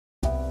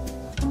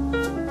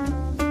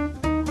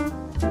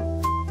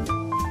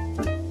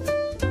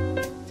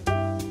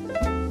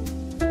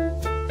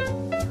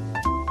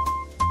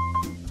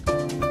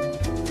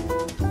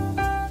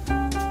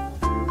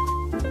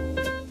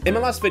In my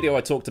last video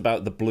I talked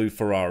about the blue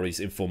Ferraris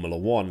in Formula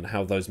 1 and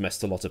how those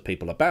messed a lot of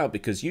people about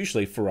because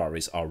usually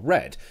Ferraris are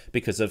red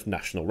because of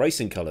national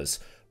racing colours.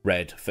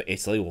 Red for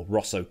Italy, or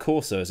Rosso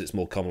Corsa as it's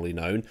more commonly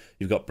known.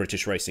 You've got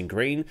British racing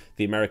green,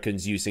 the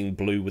Americans using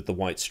blue with the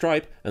white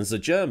stripe, and the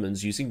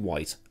Germans using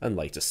white and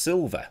later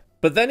silver.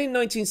 But then in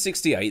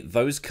 1968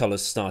 those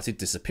colours started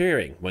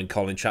disappearing when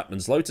Colin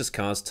Chapman's Lotus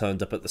cars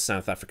turned up at the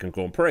South African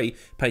Grand Prix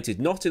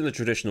painted not in the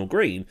traditional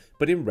green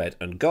but in red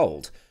and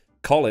gold.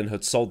 Colin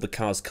had sold the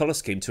car's colour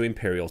scheme to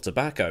Imperial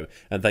Tobacco,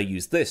 and they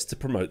used this to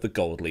promote the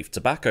gold leaf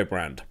tobacco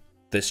brand.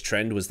 This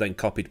trend was then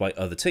copied by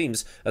other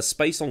teams as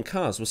space on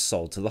cars was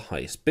sold to the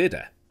highest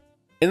bidder.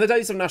 In the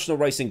days of national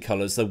racing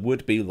colours there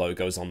would be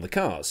logos on the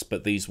cars,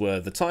 but these were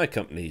the tyre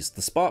companies,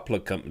 the spark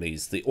plug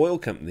companies, the oil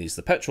companies,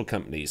 the petrol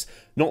companies,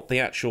 not the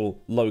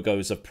actual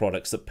logos of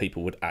products that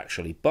people would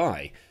actually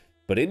buy.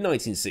 But in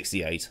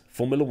 1968,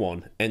 Formula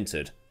 1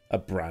 entered a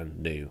brand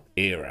new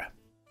era.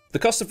 The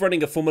cost of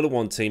running a Formula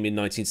 1 team in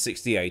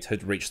 1968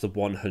 had reached the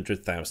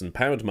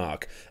 £100,000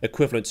 mark,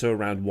 equivalent to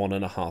around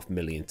 $1.5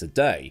 million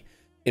today.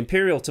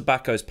 Imperial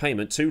Tobacco's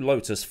payment to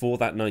Lotus for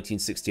that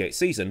 1968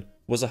 season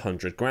was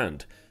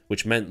 $100,000,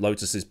 which meant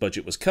Lotus's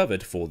budget was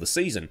covered for the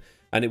season,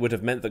 and it would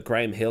have meant that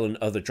Graham Hill and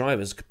other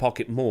drivers could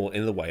pocket more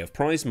in the way of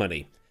prize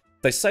money.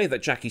 They say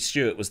that Jackie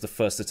Stewart was the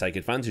first to take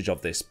advantage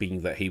of this,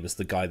 being that he was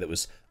the guy that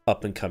was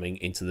up and coming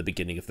into the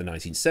beginning of the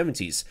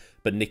 1970s,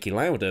 but Niki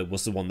Lauda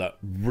was the one that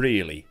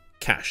really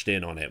cashed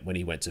in on it when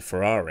he went to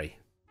Ferrari.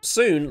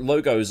 Soon,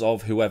 logos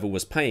of whoever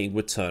was paying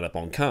would turn up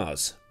on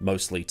cars,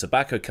 mostly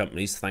tobacco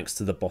companies thanks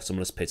to the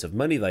bottomless pit of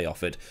money they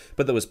offered,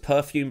 but there was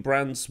perfume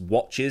brands,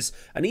 watches,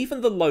 and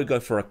even the logo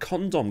for a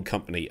condom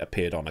company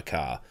appeared on a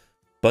car.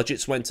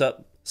 Budgets went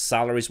up,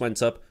 salaries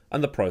went up,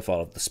 and the profile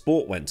of the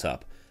sport went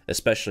up,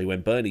 especially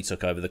when Bernie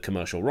took over the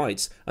commercial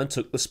rights and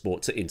took the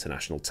sport to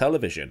international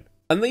television.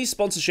 And these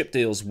sponsorship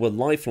deals were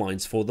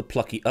lifelines for the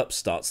plucky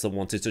upstarts that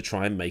wanted to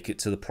try and make it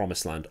to the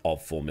promised land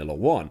of Formula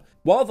 1.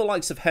 While the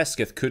likes of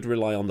Hesketh could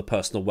rely on the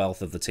personal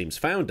wealth of the team's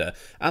founder,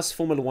 as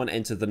Formula 1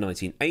 entered the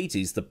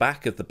 1980s, the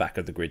back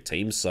of the grid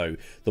teams, so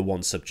the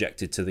ones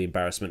subjected to the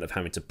embarrassment of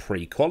having to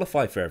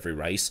pre-qualify for every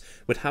race,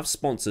 would have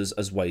sponsors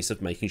as ways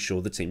of making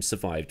sure the team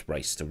survived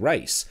race to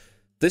race.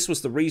 This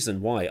was the reason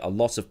why a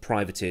lot of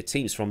privateer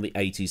teams from the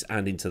 80s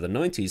and into the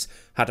 90s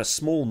had a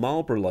small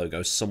Marlboro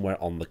logo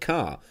somewhere on the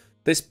car.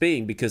 This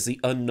being because the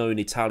unknown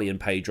Italian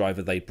pay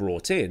driver they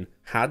brought in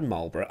had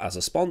Marlboro as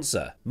a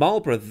sponsor.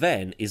 Marlboro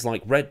then is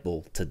like Red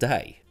Bull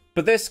today.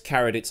 But this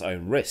carried its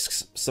own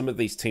risks. Some of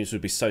these teams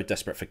would be so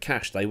desperate for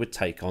cash they would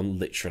take on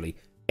literally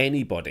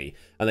anybody,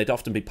 and they'd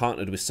often be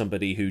partnered with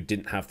somebody who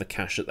didn't have the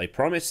cash that they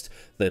promised,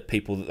 the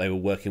people that they were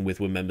working with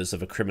were members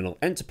of a criminal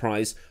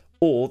enterprise,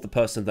 or the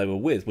person they were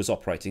with was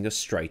operating a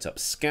straight up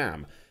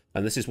scam.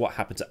 And this is what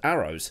happened to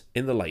Arrows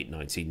in the late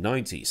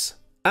 1990s.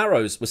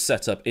 Arrows was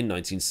set up in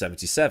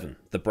 1977,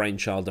 the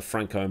brainchild of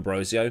Franco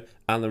Ambrosio,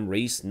 Alan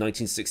Rees,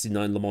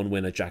 1969 Le Mans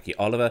winner Jackie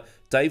Oliver,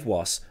 Dave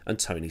Wass and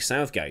Tony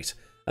Southgate,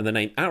 and the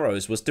name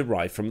Arrows was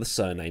derived from the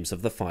surnames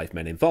of the 5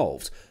 men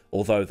involved,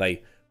 although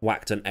they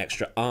whacked an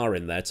extra R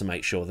in there to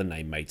make sure the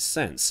name made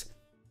sense.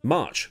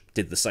 March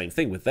did the same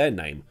thing with their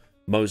name: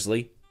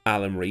 Mosley,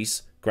 Alan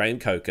Rees, Graham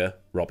Coker,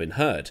 Robin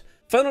Hurd.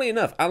 Funnily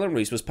enough, Alan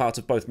Rees was part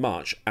of both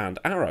March and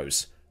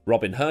Arrows.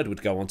 Robin Hurd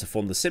would go on to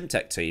form the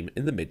Simtech team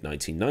in the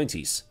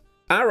mid-1990s.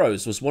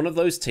 Arrows was one of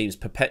those teams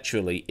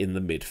perpetually in the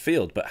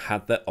midfield, but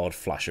had their odd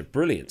flash of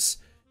brilliance.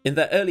 In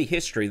their early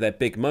history, their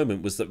big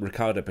moment was that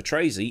Riccardo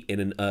Patrese, in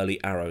an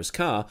early Arrows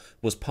car,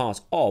 was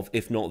part of,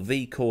 if not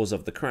the cause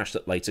of the crash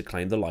that later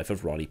claimed the life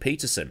of Ronnie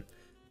Peterson.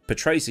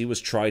 Patrese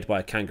was tried by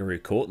a kangaroo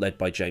court led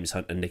by James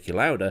Hunt and Niki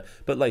Lauda,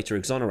 but later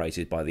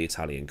exonerated by the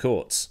Italian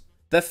courts.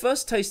 Their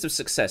first taste of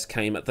success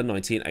came at the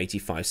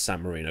 1985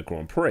 San Marino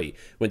Grand Prix,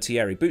 when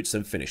Thierry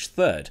Boutsen finished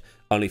third,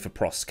 only for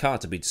Prost's car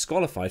to be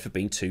disqualified for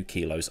being 2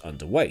 kilos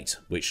underweight,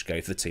 which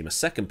gave the team a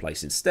second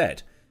place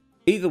instead.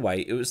 Either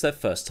way, it was their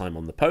first time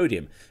on the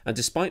podium, and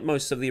despite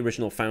most of the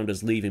original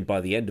founders leaving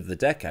by the end of the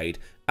decade,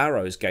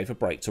 Arrows gave a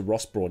break to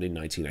Ross Brawn in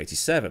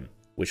 1987,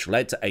 which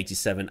led to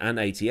 87 and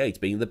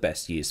 88 being the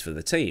best years for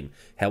the team,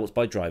 helped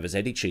by drivers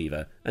Eddie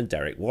Cheever and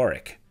Derek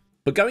Warwick.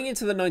 But going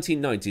into the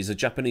 1990s, a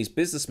Japanese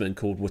businessman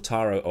called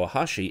Wataru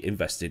Ohashi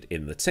invested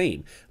in the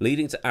team,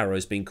 leading to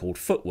Arrows being called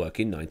Footwork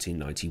in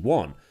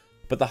 1991.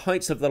 But the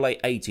heights of the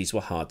late 80s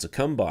were hard to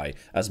come by,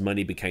 as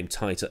money became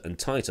tighter and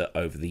tighter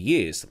over the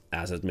years,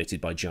 as admitted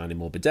by Gianni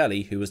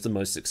Morbidelli, who was the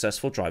most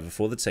successful driver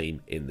for the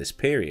team in this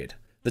period.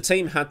 The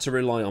team had to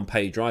rely on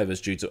paid drivers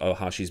due to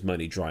Ohashi's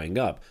money drying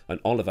up, and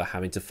Oliver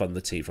having to fund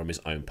the team from his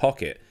own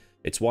pocket.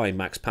 It's why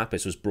Max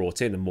Papis was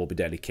brought in and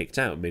Morbidelli kicked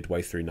out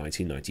midway through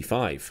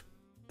 1995.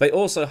 They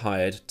also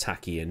hired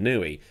Taki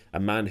Inui, a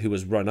man who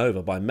was run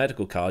over by a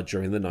medical car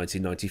during the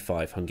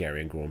 1995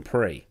 Hungarian Grand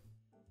Prix.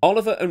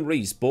 Oliver and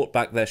Rees bought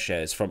back their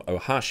shares from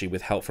Ohashi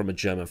with help from a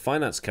German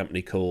finance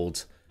company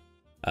called...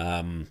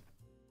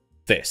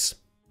 this.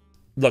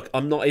 Look,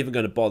 I'm not even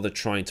going to bother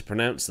trying to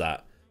pronounce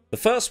that. The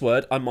first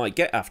word I might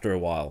get after a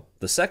while.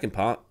 The second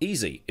part,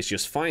 easy. It's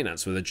just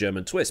finance with a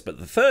German twist. But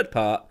the third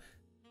part,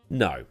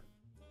 no.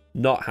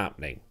 Not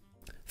happening.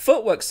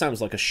 Footwork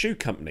sounds like a shoe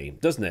company,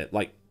 doesn't it?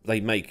 Like they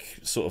make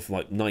sort of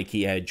like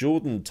Nike Air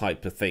Jordan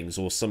type of things,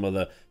 or some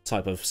other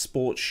type of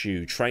sports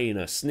shoe,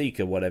 trainer,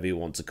 sneaker, whatever you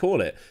want to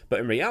call it. But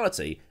in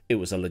reality, it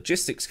was a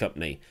logistics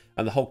company,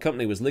 and the whole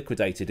company was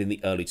liquidated in the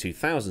early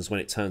 2000s when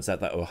it turns out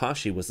that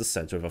Ohashi was the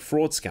centre of a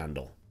fraud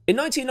scandal. In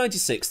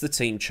 1996, the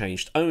team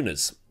changed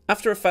owners.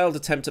 After a failed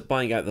attempt at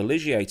buying out the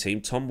Ligier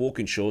team, Tom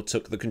Walkinshaw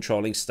took the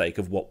controlling stake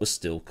of what was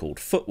still called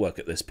Footwork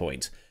at this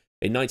point.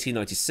 In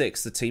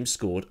 1996, the team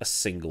scored a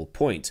single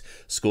point,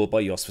 scored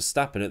by Jos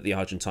Verstappen at the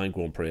Argentine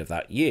Grand Prix of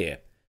that year.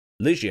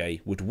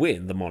 Ligier would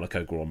win the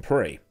Monaco Grand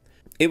Prix.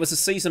 It was a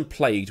season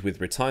plagued with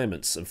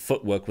retirements, and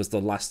Footwork was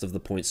the last of the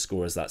point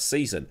scorers that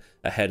season,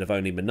 ahead of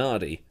only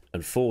Minardi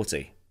and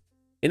 40.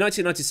 In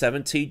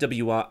 1997,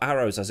 TWR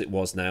Arrows as it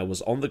was now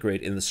was on the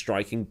grid in the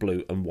striking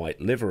blue and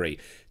white livery,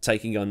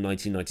 taking on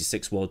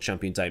 1996 world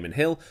champion Damon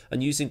Hill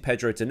and using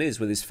Pedro Diniz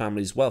with his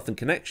family's wealth and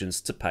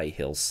connections to pay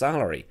Hill's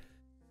salary.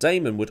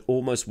 Damon would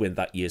almost win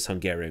that year's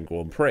Hungarian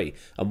Grand Prix,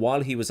 and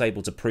while he was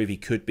able to prove he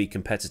could be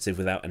competitive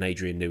without an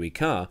Adrian Newey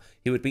car,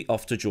 he would be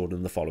off to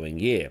Jordan the following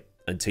year,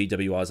 and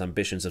TWR's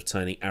ambitions of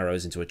turning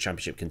Arrows into a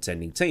championship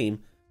contending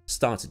team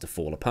started to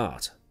fall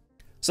apart.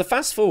 So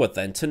fast forward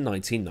then to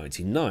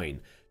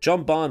 1999.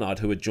 John Barnard,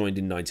 who had joined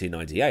in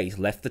 1998,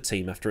 left the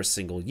team after a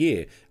single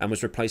year and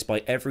was replaced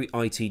by every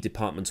IT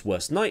department's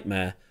worst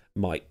nightmare,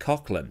 Mike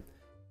Coughlin.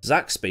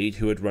 Zach Speed,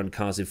 who had run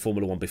cars in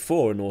Formula 1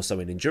 before and also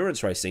in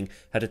endurance racing,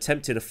 had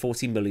attempted a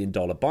 $40 million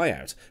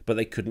buyout, but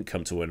they couldn't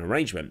come to an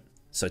arrangement,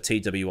 so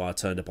TWR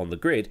turned up on the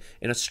grid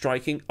in a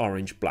striking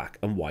orange, black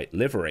and white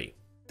livery.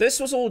 This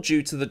was all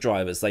due to the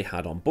drivers they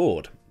had on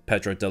board.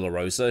 Pedro de la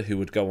Rosa, who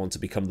would go on to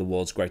become the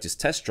world's greatest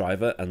test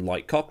driver and,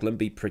 like Coughlin,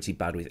 be pretty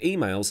bad with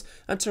emails,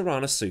 and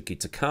Taranasuke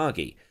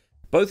Takagi.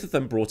 Both of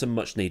them brought a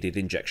much-needed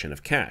injection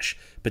of cash,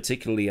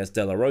 particularly as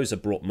De La Rosa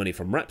brought money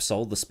from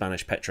Repsol, the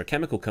Spanish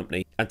petrochemical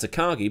company, and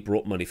Takagi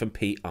brought money from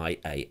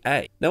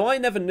PIAA. Now, I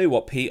never knew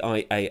what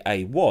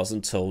PIAA was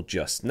until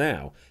just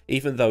now,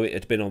 even though it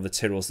had been on the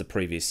Tyrrells the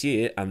previous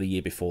year and the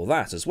year before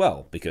that as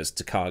well, because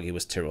Takagi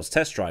was Tyrrell's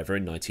test driver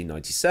in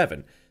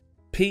 1997.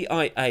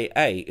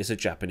 PIAA is a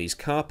Japanese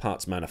car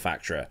parts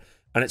manufacturer,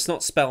 and it's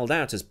not spelled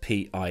out as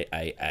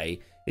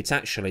PIAA, it's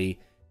actually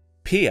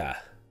PIA.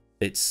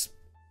 It's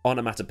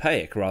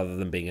onomatopoeic rather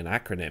than being an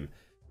acronym.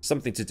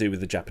 Something to do with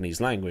the Japanese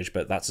language,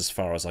 but that's as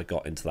far as I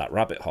got into that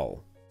rabbit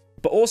hole.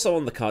 But also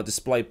on the car,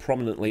 displayed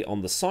prominently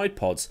on the side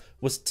pods,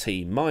 was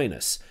T-,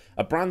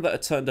 a brand that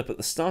had turned up at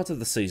the start of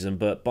the season,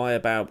 but by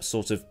about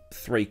sort of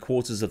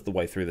 3/4 of the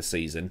way through the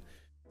season,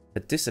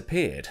 had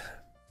disappeared.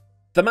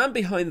 The man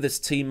behind this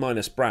T-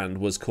 brand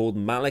was called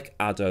Malik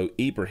Ado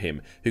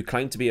Ibrahim, who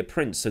claimed to be a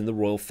prince in the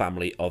royal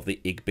family of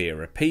the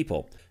Igbira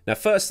people. Now,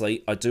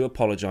 firstly, I do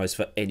apologise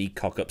for any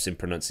cock-ups in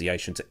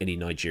pronunciation to any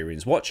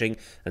Nigerians watching,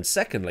 and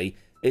secondly,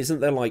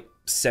 isn't there like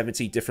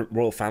 70 different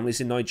royal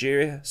families in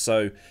Nigeria?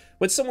 So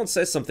when someone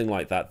says something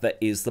like that, there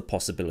is the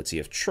possibility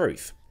of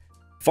truth.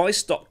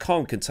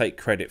 Vice.com can take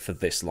credit for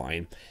this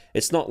line.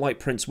 It's not like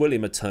Prince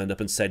William had turned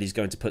up and said he's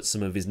going to put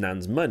some of his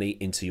nan's money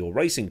into your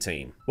racing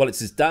team. Well,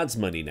 it's his dad's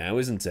money now,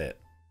 isn't it?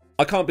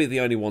 I can't be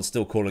the only one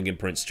still calling him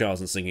Prince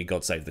Charles and singing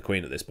God Save the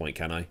Queen at this point,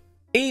 can I?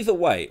 Either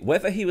way,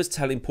 whether he was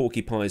telling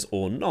porcupines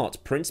or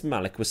not, Prince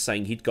Malik was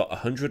saying he'd got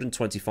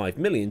 125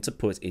 million to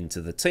put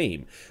into the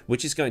team,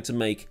 which is going to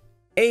make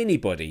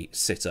anybody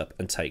sit up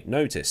and take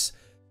notice.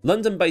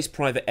 London-based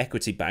private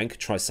equity bank,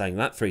 try saying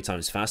that 3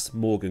 times fast,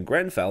 Morgan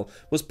Grenfell,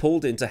 was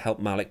pulled in to help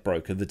Malik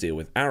broker the deal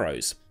with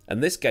Arrows,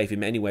 and this gave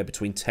him anywhere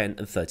between 10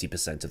 and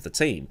 30% of the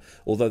team,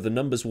 although the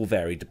numbers will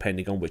vary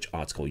depending on which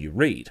article you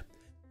read.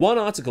 One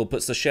article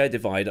puts the share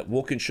divide at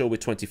Walkinshaw with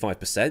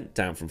 25%,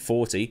 down from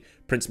 40%,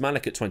 Prince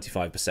Malik at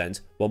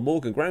 25%, while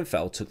Morgan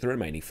Grenfell took the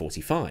remaining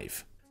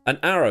 45%. And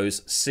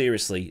Arrows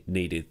seriously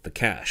needed the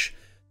cash.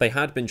 They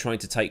had been trying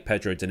to take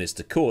Pedro Diniz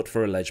to court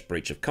for alleged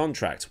breach of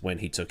contract when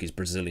he took his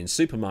Brazilian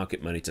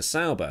supermarket money to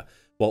Sauber,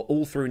 while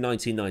all through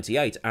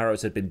 1998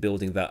 Arrows had been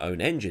building their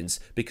own engines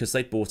because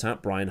they'd bought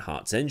out Brian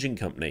Hart's engine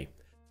company.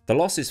 The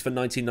losses for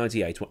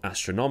 1998 were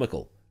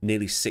astronomical,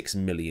 nearly 6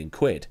 million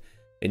quid.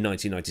 In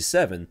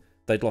 1997,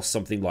 they'd lost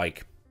something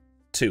like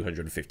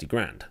 250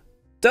 grand.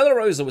 De La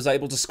Rosa was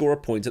able to score a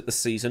point at the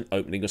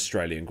season-opening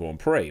Australian Grand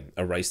Prix,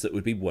 a race that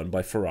would be won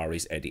by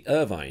Ferrari's Eddie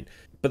Irvine,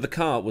 but the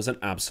car was an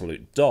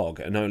absolute dog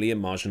and only a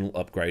marginal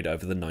upgrade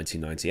over the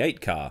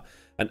 1998 car,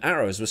 and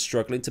Arrows was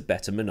struggling to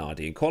better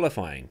Minardi in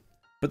qualifying.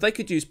 But they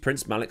could use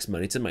Prince Malik's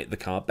money to make the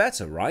car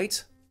better,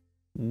 right?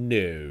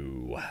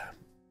 No.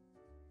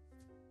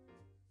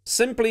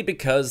 Simply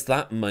because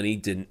that money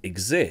didn't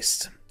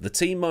exist. The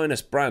T-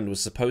 brand was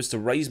supposed to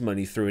raise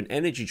money through an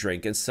energy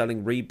drink and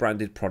selling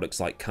rebranded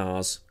products like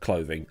cars,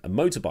 clothing and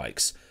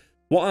motorbikes.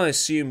 What I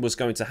assumed was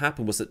going to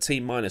happen was that T-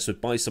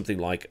 would buy something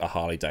like a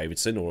Harley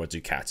Davidson or a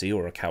Ducati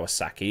or a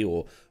Kawasaki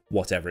or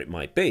whatever it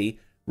might be,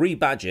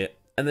 rebadge it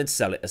and then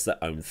sell it as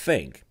their own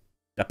thing.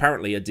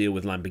 Apparently a deal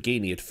with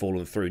Lamborghini had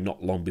fallen through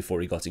not long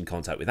before he got in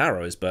contact with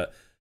Arrows, but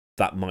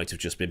that might have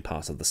just been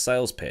part of the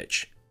sales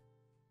pitch.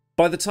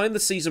 By the time the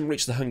season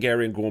reached the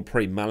Hungarian Grand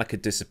Prix, Malik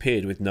had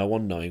disappeared with no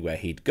one knowing where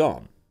he'd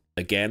gone.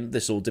 Again,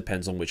 this all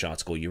depends on which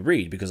article you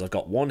read, because I've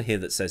got one here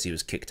that says he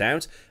was kicked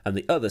out, and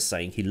the other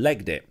saying he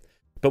legged it.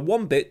 But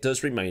one bit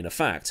does remain a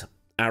fact.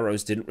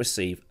 Arrows didn't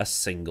receive a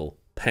single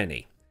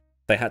penny.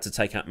 They had to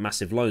take out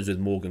massive loans with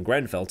Morgan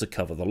Grenfell to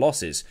cover the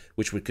losses,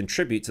 which would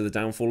contribute to the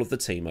downfall of the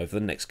team over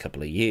the next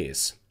couple of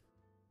years.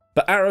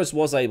 But Arrows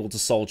was able to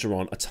soldier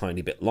on a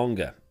tiny bit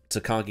longer.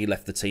 Takagi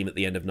left the team at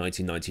the end of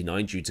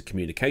 1999 due to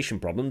communication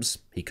problems,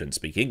 he couldn't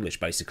speak English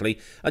basically,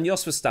 and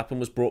Jos Verstappen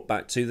was brought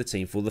back to the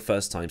team for the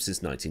first time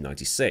since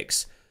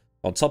 1996.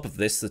 On top of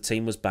this, the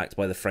team was backed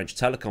by the French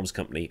telecoms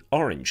company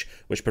Orange,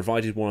 which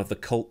provided one of the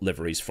cult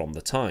liveries from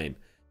the time.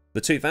 The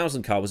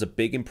 2000 car was a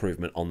big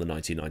improvement on the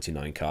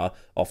 1999 car,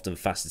 often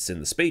fastest in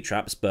the speed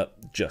traps,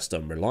 but just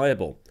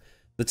unreliable.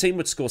 The team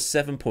would score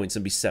 7 points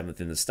and be 7th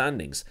in the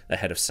standings,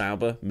 ahead of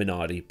Sauber,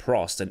 Minardi,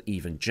 Prost and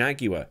even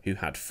Jaguar, who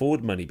had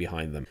Ford money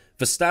behind them.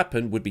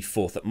 Verstappen would be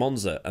 4th at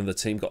Monza, and the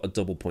team got a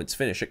double points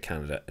finish at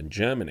Canada and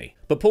Germany.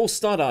 But Paul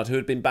Stoddart, who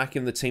had been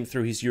backing the team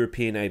through his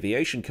European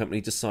aviation company,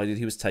 decided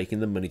he was taking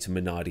the money to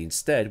Minardi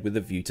instead, with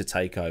a view to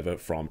take over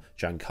from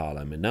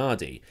Giancarlo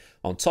Minardi.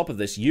 On top of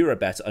this,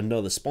 Eurobet,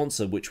 another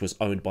sponsor which was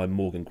owned by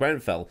Morgan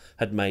Grenfell,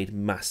 had made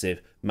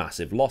massive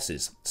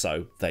losses,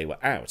 so they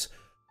were out.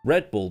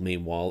 Red Bull,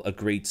 meanwhile,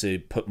 agreed to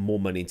put more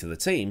money into the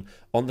team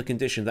on the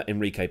condition that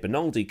Enrique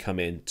Bernaldi come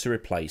in to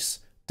replace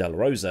De La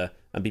Rosa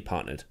and be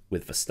partnered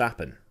with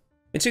Verstappen.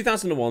 In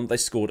 2001, they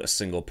scored a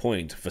single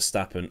point,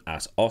 Verstappen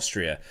at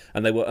Austria,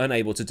 and they were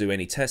unable to do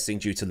any testing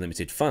due to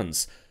limited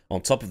funds. On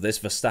top of this,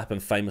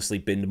 Verstappen famously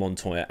binned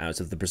Montoya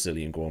out of the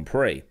Brazilian Grand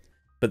Prix.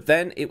 But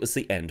then it was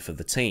the end for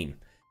the team.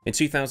 In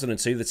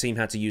 2002, the team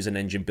had to use an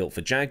engine built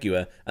for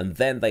Jaguar, and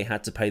then they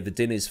had to pay the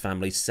Diniz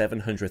family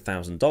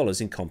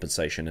 $700,000 in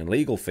compensation and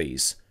legal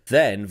fees.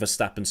 Then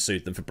Verstappen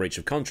sued them for breach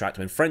of contract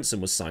when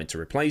Frentzen was signed to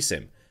replace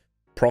him.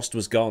 Prost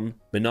was gone,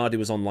 Minardi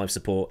was on life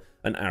support,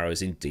 and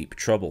Arrows in deep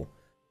trouble.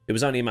 It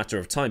was only a matter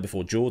of time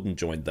before Jordan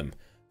joined them.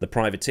 The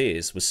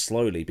Privateers was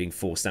slowly being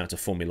forced out of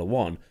Formula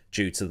 1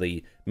 due to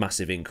the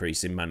massive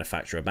increase in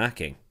manufacturer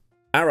backing.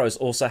 Arrows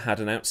also had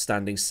an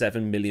outstanding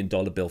 $7 million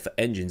bill for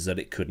engines that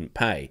it couldn't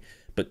pay.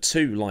 But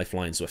two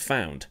lifelines were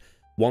found,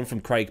 one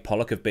from Craig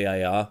Pollock of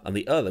BAR and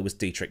the other was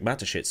Dietrich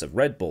Mateschitz of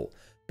Red Bull,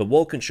 but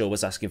Walkinshaw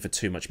was asking for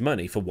too much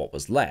money for what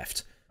was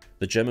left.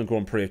 The German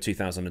Grand Prix of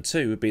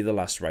 2002 would be the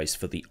last race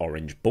for the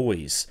Orange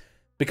Boys.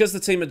 Because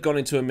the team had gone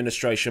into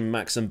administration,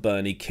 Max and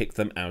Bernie kicked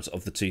them out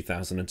of the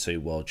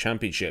 2002 World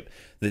Championship.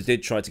 They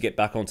did try to get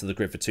back onto the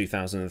grid for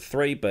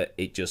 2003, but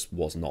it just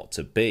was not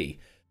to be.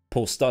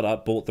 Paul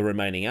Stoddart bought the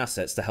remaining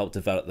assets to help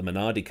develop the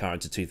Minardi car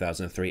into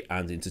 2003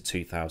 and into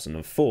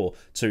 2004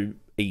 to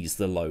ease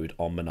the load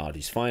on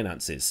Minardi's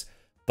finances.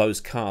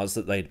 Those cars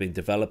that they'd been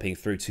developing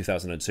through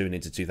 2002 and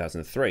into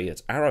 2003,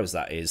 at Arrows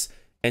that is,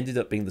 ended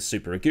up being the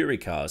Super Aguri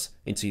cars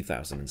in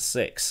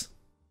 2006.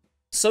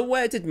 So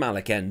where did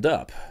Malik end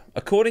up?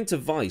 According to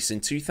Vice,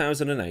 in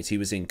 2008 he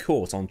was in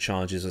court on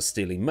charges of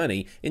stealing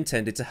money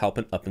intended to help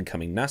an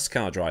up-and-coming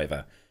NASCAR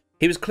driver.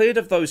 He was cleared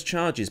of those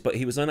charges, but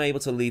he was unable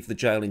to leave the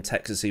jail in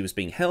Texas he was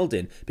being held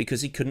in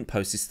because he couldn't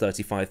post his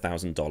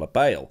 $35,000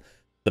 bail.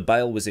 The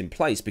bail was in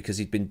place because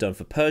he'd been done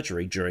for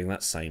perjury during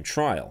that same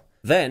trial.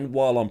 Then,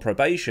 while on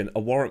probation, a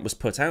warrant was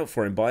put out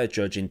for him by a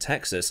judge in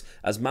Texas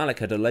as Malik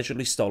had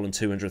allegedly stolen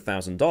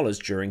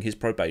 $200,000 during his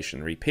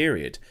probationary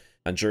period,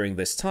 and during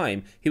this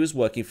time he was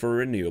working for a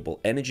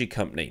renewable energy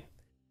company.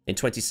 In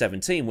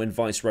 2017, when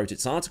Vice wrote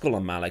its article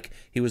on Malik,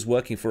 he was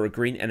working for a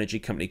green energy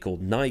company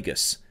called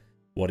Nigus.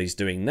 What he's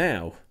doing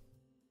now,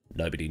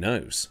 nobody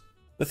knows.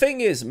 The thing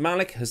is,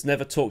 Malik has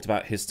never talked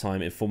about his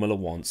time in Formula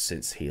 1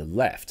 since he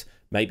left.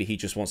 Maybe he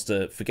just wants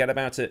to forget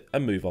about it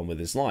and move on with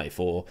his life,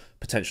 or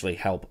potentially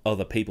help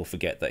other people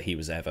forget that he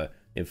was ever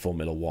in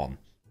Formula 1.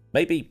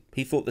 Maybe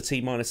he thought the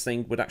T-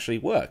 thing would actually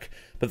work,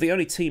 but the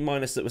only T-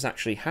 that was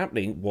actually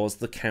happening was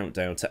the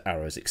countdown to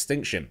Arrow's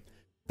extinction.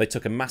 They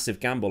took a massive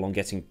gamble on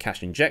getting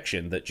cash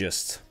injection that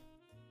just,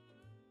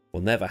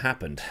 well, never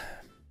happened.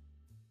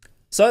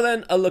 So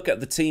then, a look at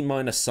the T-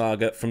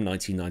 saga from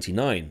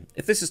 1999.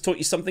 If this has taught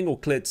you something or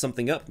cleared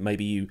something up,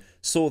 maybe you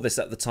saw this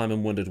at the time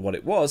and wondered what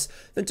it was,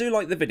 then do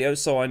like the video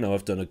so I know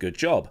I've done a good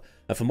job.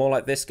 And for more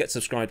like this, get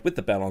subscribed with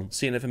the bell on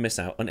so you never miss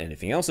out on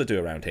anything else I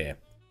do around here.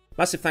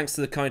 Massive thanks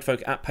to the kind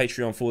folk at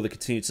Patreon for the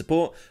continued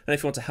support, and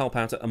if you want to help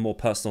out at a more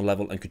personal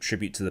level and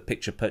contribute to the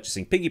picture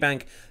purchasing piggy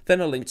bank,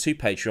 then a link to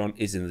Patreon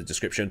is in the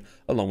description,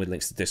 along with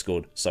links to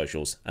Discord,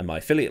 socials, and my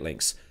affiliate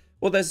links.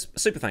 Well, there's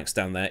super thanks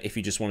down there if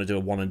you just want to do a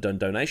one-and-done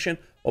donation,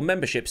 or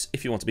memberships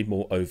if you want to be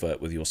more overt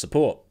with your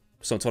support.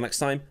 So until next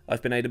time,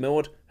 I've been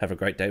Millward, have a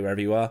great day wherever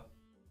you are,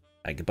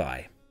 and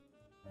goodbye.